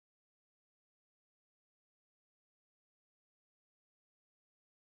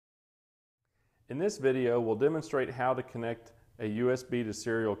In this video, we'll demonstrate how to connect a USB to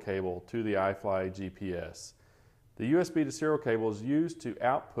serial cable to the iFly GPS. The USB to serial cable is used to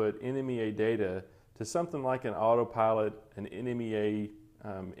output NMEA data to something like an autopilot, an NMEA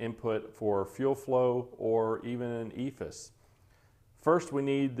input for fuel flow, or even an EFIS. First, we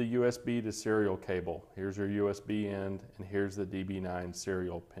need the USB to serial cable. Here's your USB end, and here's the DB9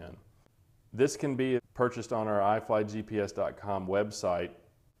 serial pin. This can be purchased on our iFlyGPS.com website.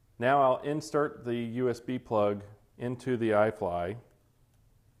 Now I'll insert the USB plug into the iFly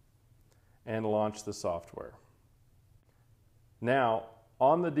and launch the software. Now,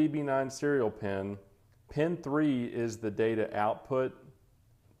 on the DB9 serial pin, pin 3 is the data output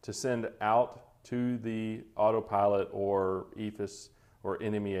to send out to the autopilot or EFIS or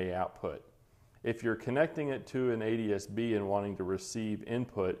NMEA output. If you're connecting it to an ADS-B and wanting to receive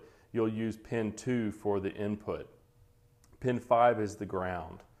input, you'll use pin 2 for the input. Pin 5 is the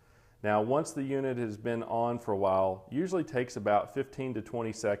ground. Now, once the unit has been on for a while, usually takes about 15 to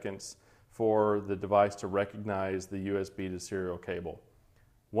 20 seconds for the device to recognize the USB to serial cable.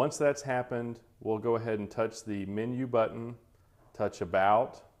 Once that's happened, we'll go ahead and touch the menu button, touch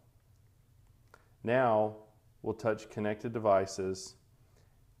About. Now, we'll touch Connected Devices,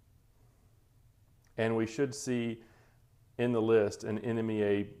 and we should see in the list an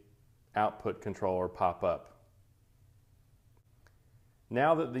NMEA output controller pop up.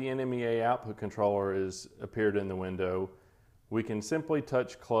 Now that the NMEA output controller has appeared in the window, we can simply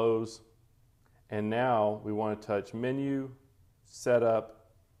touch Close, and now we want to touch Menu,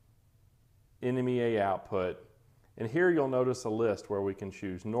 Setup, NMEA Output, and here you'll notice a list where we can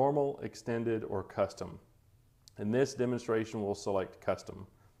choose Normal, Extended, or Custom. In this demonstration, we'll select Custom.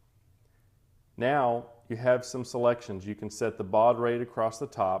 Now you have some selections. You can set the baud rate across the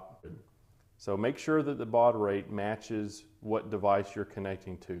top. So make sure that the baud rate matches what device you're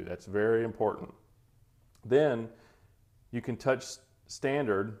connecting to. That's very important. Then you can touch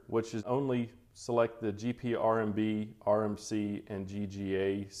Standard, which is only select the GPRMB, RMC, and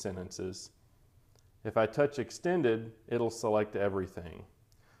GGA sentences. If I touch Extended, it'll select everything.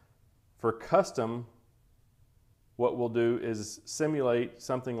 For Custom, what we'll do is simulate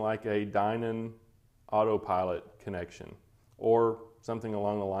something like a Dynon autopilot connection, or something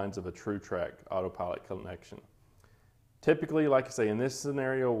along the lines of a TrueTrack autopilot connection. Typically, like I say, in this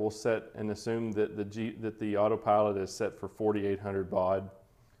scenario, we'll set and assume that the autopilot is set for 4800 baud.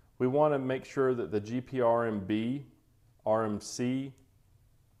 We want to make sure that the GPRMB, RMC,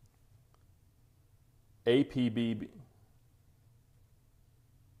 APB,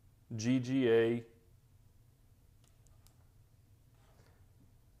 GGA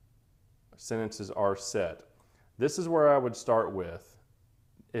sentences are set. This is where I would start with.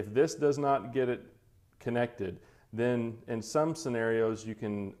 If this does not get it connected, then in some scenarios you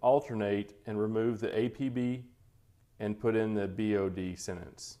can alternate and remove the APB and put in the BOD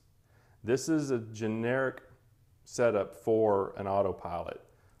sentence. This is a generic setup for an autopilot.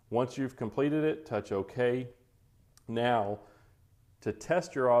 Once you've completed it, touch OK. Now, to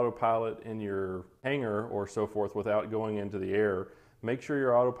test your autopilot in your hangar or so forth without going into the air, make sure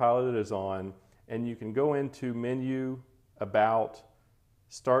your autopilot is on, and you can go into Menu, About,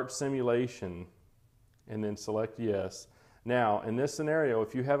 Start Simulation, and then select Yes. Now, in this scenario,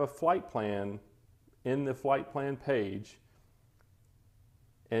 if you have a flight plan in the flight plan page,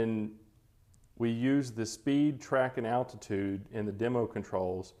 and we use the speed, track, and altitude in the demo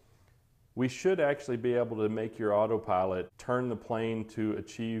controls, we should actually be able to make your autopilot turn the plane to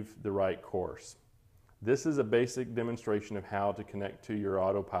achieve the right course. This is a basic demonstration of how to connect to your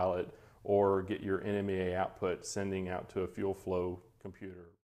autopilot or get your NMEA output sending out to a fuel flow computer.